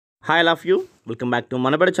Hi all of you welcome back to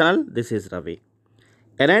Manabadi channel. This is Ravi.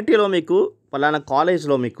 ఎన్ఐటీలో మీకు పలానా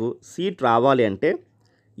కాలేజ్లో మీకు సీట్ రావాలి అంటే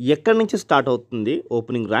ఎక్కడి నుంచి స్టార్ట్ అవుతుంది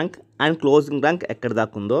opening rank and closing rank ఎక్కడి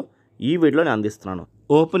దాకా ఉందో ఈ వీడియోలో నేను అందిస్తున్నాను.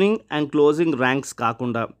 ఓపెనింగ్ అండ్ క్లోజింగ్ ర్యాంక్స్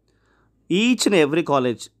కాకుండా ఈచ్ అండ్ ఎవ్రీ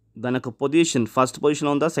కాలేజ్ దాని యొక్క పొజిషన్ ఫస్ట్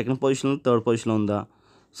పొజిషన్లో ఉందా, సెకండ్ పొజిషన్లో, థర్డ్ పొజిషన్లో ఉందా,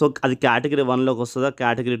 సో అది కేటగిరీ 1లోకి వస్తుందా,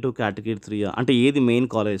 కేటగిరీ 2, కేటగిరీ 3 అంటే ఏది మెయిన్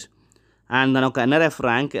కాలేజ్ అండ్ దాని ఒక ఎన్ఆర్ఎఫ్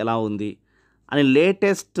ర్యాంక్ ఎలా ఉంది అని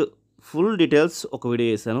లేటెస్ట్ ఫుల్ డీటెయిల్స్ ఒక వీడియో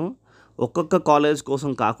చేశాను. ఒక్కొక్క కాలేజ్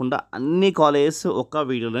కోసం కాకుండా అన్ని కాలేజెస్ ఒక్క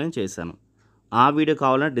వీడియోలోనే చేశాను. ఆ వీడియో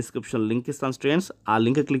కావాలంటే డిస్క్రిప్షన్ లింక్ ఇస్తాను స్టూడెంట్స్, ఆ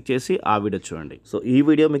లింక్ క్లిక్ చేసి ఆ వీడియో చూడండి. సో ఈ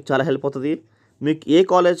వీడియో మీకు చాలా హెల్ప్ అవుతుంది. మీకు ఏ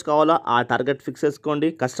కాలేజ్ కావాలో ఆ టార్గెట్ ఫిక్స్ చేసుకోండి,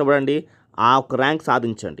 కష్టపడండి, ఆ ఒక ర్యాంక్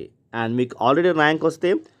సాధించండి. అండ్ మీకు ఆల్రెడీ ర్యాంక్ వస్తే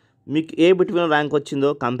మీకు ఏ బిట్వీన్ ర్యాంక్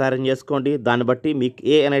వచ్చిందో కంపారిజన్ చేసుకోండి. దాన్ని బట్టి మీకు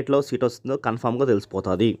ఏ ఎన్ఐటీలో సీట్ వస్తుందో కన్ఫామ్గా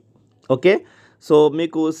తెలిసిపోతుంది. ఓకే, సో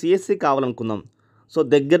మీకు సిఎస్సి కావాలనుకుందాం. సో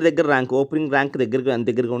దగ్గర ర్యాంక్ ఓపెనింగ్ ర్యాంక్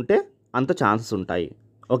దగ్గరగా ఉంటే అంత ఛాన్సెస్ ఉంటాయి.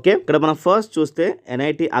 ఓకే, ఇక్కడ మనం ఫస్ట్ చూస్తే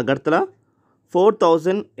ఎన్ఐటి అగర్తల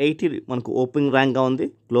 4080 మనకు ఓపెనింగ్ ర్యాంక్గా ఉంది.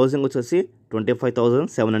 క్లోజింగ్ వచ్చేసి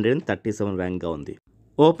 25,737 ర్యాంక్గా ఉంది.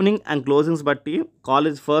 ఓపెనింగ్ అండ్ క్లోజింగ్స్ బట్టి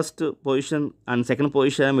college first position and second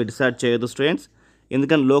position మీరు డిసైడ్ చేయొద్దు స్టూడెంట్స్.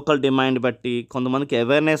 ఎందుకంటే లోకల్ డిమాండ్ బట్టి కొంతమందికి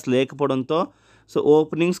అవేర్నెస్ లేకపోవడంతో సో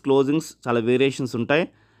ఓపెనింగ్స్ క్లోజింగ్స్ చాలా వేరియేషన్స్ ఉంటాయి.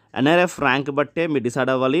 ఎన్ఆర్ఎఫ్ ర్యాంక్ బట్టే మీరు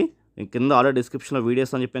డిసైడ్ అవ్వాలి. కింద ఆల్రెడీ డిస్క్రిప్షన్లో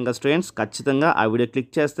వీడియోస్ అని చెప్పాం కదా స్టూడెంట్స్, ఖచ్చితంగా ఆ వీడియో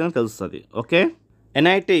క్లిక్ చేస్తేనే తెలుస్తుంది. ఓకే,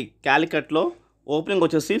 ఎన్ఐటి క్యాలికట్లో ఓపెనింగ్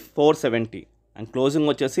వచ్చేసి 470 అండ్ క్లోజింగ్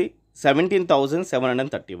వచ్చేసి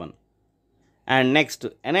 17,731. And next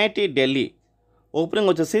NIT Delhi opening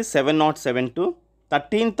వచ్చేసి 707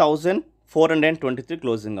 13,423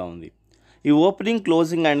 క్లోజింగ్గా ఉంది. ఈ ఓపెనింగ్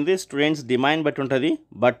క్లోజింగ్ అనేది స్టూడెంట్స్ డిమాండ్ బట్టి ఉంటుంది.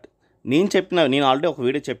 బట్ నేను ఆల్రెడీ ఒక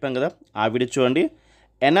వీడియో చెప్పాను కదా, ఆ వీడియో చూడండి.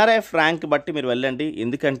 ఎన్ఆర్ఎఫ్ ర్యాంక్ బట్టి మీరు వెళ్ళండి,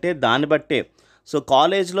 ఎందుకంటే దాన్ని బట్టే సో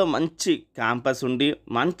కాలేజ్లో మంచి క్యాంపస్ ఉండి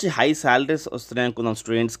మంచి హై శాలరీస్ వస్తున్నాయి అనుకుందాం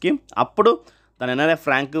స్టూడెంట్స్కి, అప్పుడు దాని ఎన్ఆర్ఎఫ్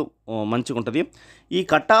ర్యాంక్ మంచిగా ఉంటుంది. ఈ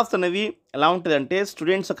కట్ ఆఫ్స్ అనేవి ఎలా ఉంటుంది అంటే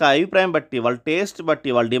స్టూడెంట్స్ యొక్క అభిప్రాయం బట్టి, వాళ్ళ టేస్ట్ బట్టి,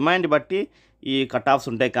 వాళ్ళ డిమాండ్ బట్టి ఈ కట్ ఆఫ్స్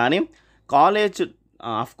ఉంటాయి. కానీ కాలేజ్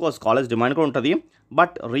కోర్స్ కాలేజ్ డిమాండ్ కూడా ఉంటుంది.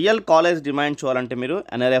 బట్ రియల్ కాలేజ్ డిమాండ్ చూడాలంటే మీరు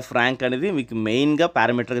ఎన్ఆర్ఎఫ్ ర్యాంక్ అనేది మీకు మెయిన్గా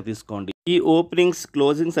పారామీటర్గా తీసుకోండి. ఈ ఓపెనింగ్స్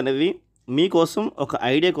క్లోజింగ్స్ అనేవి మీకోసం ఒక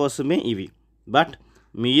ఐడియా కోసమే ఇవి. బట్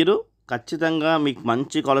మీరు ఖచ్చితంగా మీకు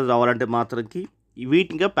మంచి కాలేజ్ రావాలంటే మాత్రంకి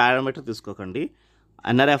వీటిగా పారామీటర్ తీసుకోకండి,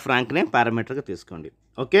 ఎన్ఆర్ఎఫ్ ర్యాంక్నే పారామీటర్గా తీసుకోండి.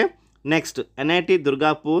 Okay, next NIT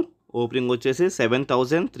Durgapur opening వచ్చేసి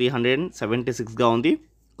 7,376గా ఉంది.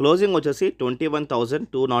 క్లోజింగ్ వచ్చేసి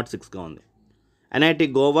 21,206గా ఉంది. ఎన్ఐటి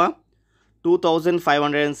గోవా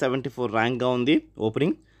 2,574 ర్యాంక్గా ఉంది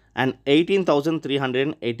ఓపెనింగ్ అండ్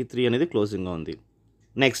 18,383 అనేది క్లోజింగ్గా ఉంది.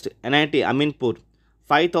 Next NIT Ameenpur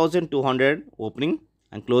 5,200 opening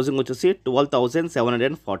and closing వచ్చేసి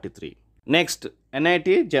 12,743. నెక్స్ట్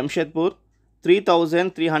ఎన్ఐటి జంషెద్పూర్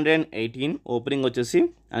 3,318 ఓపెనింగ్ వచ్చేసి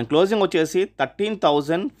అండ్ క్లోజింగ్ వచ్చేసి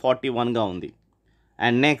 13,041గా ఉంది.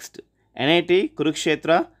 And next NIT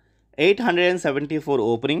Kurukshetra 874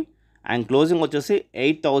 opening and closing వచ్చేసి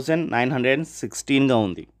 8,916గా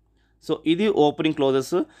ఉంది. సో ఇది ఓపెనింగ్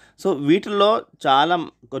క్లోజెస్. సో వీటిల్లో చాలా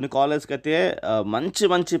కొన్ని కాలేజ్కి అయితే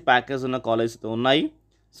మంచి ప్యాకేజ్ ఉన్న కాలేజ్ ఉన్నాయి.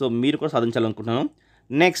 సో మీరు కూడా సాధించాలనుకుంటున్నాను.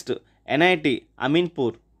 Next NIT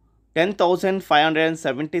Ameenpur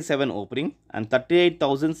 10,577 opening and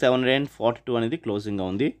 38,742 అనేది క్లోజింగ్గా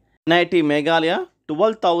ఉంది. ఎన్ఐటి మేఘాలయ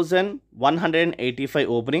 12,185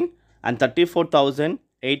 ఓపెనింగ్ అండ్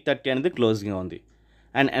 34,830 అనేది క్లోజింగ్గా ఉంది.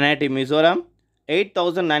 And NIT Mizoram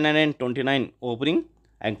 8,929 opening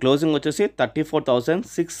and closing వచ్చేసి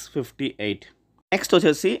 34,658. నెక్స్ట్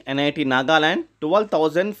వచ్చేసి ఎన్ఐటి నాగాల్యాండ్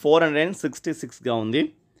 12,466గా ఉంది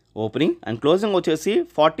ఓపెనింగ్ అండ్ క్లోజింగ్ వచ్చేసి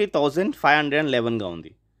 40,511గా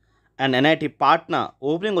ఉంది. అండ్ ఎన్ఐటి పాట్నా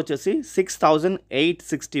ఓపెనింగ్ వచ్చేసి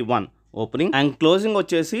 6,861 ఓపెనింగ్ అండ్ క్లోజింగ్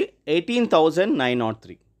వచ్చేసి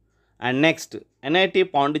 18,903. And next NIT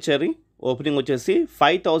Pondicherry opening వచ్చేసి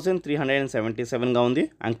 5,377గా ఉంది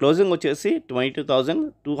అండ్ క్లోజింగ్ వచ్చేసి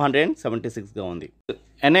 22,276గా ఉంది.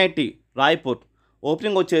 ఎన్ఐటి రాయ్పూర్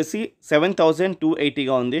ఓపెనింగ్ వచ్చేసి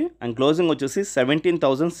 7,280గా ఉంది అండ్ క్లోజింగ్ వచ్చేసి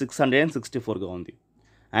 17,664గా ఉంది.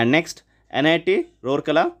 And next NIT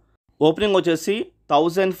Rourkela opening వచ్చేసి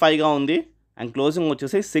 1,005గా ఉంది అండ్ క్లోజింగ్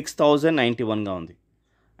వచ్చేసి 6,091గా ఉంది.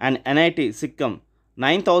 And NIT సిక్కం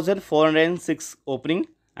 9,406 opening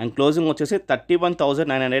and closing వచ్చేసి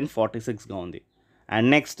 31,946గా ఉంది. And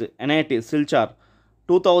next NIT Silchar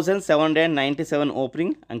 2,797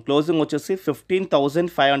 opening and closing వచ్చేసి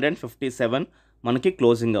 15,557 మనకి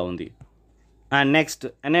క్లోజింగ్గా ఉంది. And next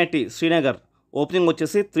NIT Srinagar opening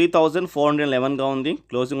వచ్చేసి 3411గా ఉంది.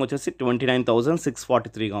 క్లోజింగ్ వచ్చేసి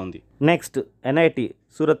 29643గా ఉంది. నెక్స్ట్ ఎన్ఐటి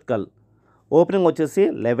సూరత్కల్ ఓపెనింగ్ వచ్చేసి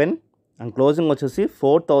 11 అండ్ క్లోజింగ్ వచ్చేసి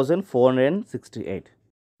 4468.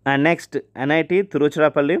 And next NIT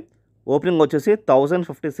Tiruchirappalli opening వచ్చేసి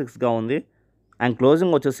 1056గా ఉంది అండ్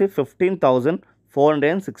క్లోజింగ్ వచ్చేసి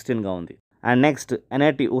 15416గా ఉంది. And next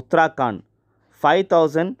NIT Uttarakhand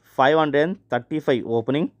 5535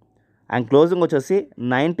 opening and closing వచ్చేసి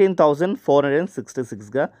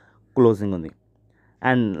 19466గా క్లోజింగ్ ఉంది.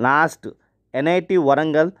 అండ్ లాస్ట్ ఎన్ఐటి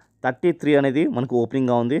వరంగల్ 33 అనేది మనకు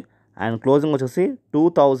ఓపెనింగ్గా ఉంది అండ్ క్లోజింగ్ వచ్చేసి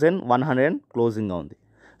 2100 క్లోజింగ్గా ఉంది.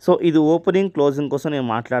 సో ఇది ఓపెనింగ్ క్లోజింగ్ కోసం నేను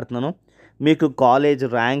మాట్లాడుతున్నాను. మీకు కాలేజ్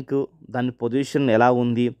ర్యాంకు దాని పొజిషన్ ఎలా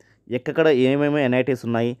ఉంది, ఎక్కడ ఏమేమి ఎన్ఐటీస్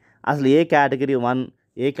ఉన్నాయి, అసలు ఏ కేటగిరీ 1,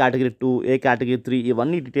 ఏ కేటగిరీ 2, ఏ కేటగిరీ 3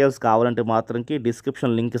 ఇవన్నీ డీటెయిల్స్ కావాలంటే మాత్రంకి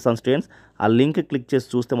డిస్క్రిప్షన్ లింక్ ఇస్తాను స్టూడెంట్స్. ఆ లింక్ క్లిక్ చేసి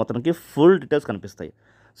చూస్తే మాత్రంకి ఫుల్ డీటెయిల్స్ కనిపిస్తాయి.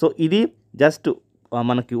 సో ఇది జస్ట్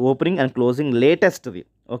మనకి opening and closing లేటెస్ట్ది.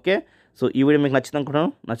 Okay, so ఈ వీడియో మీకు నచ్చింది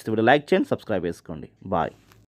అనుకుంటున్నాను. నచ్చితే వీడియో లైక్ చేయండి, సబ్స్క్రైబ్ చేసుకోండి. బాయ్.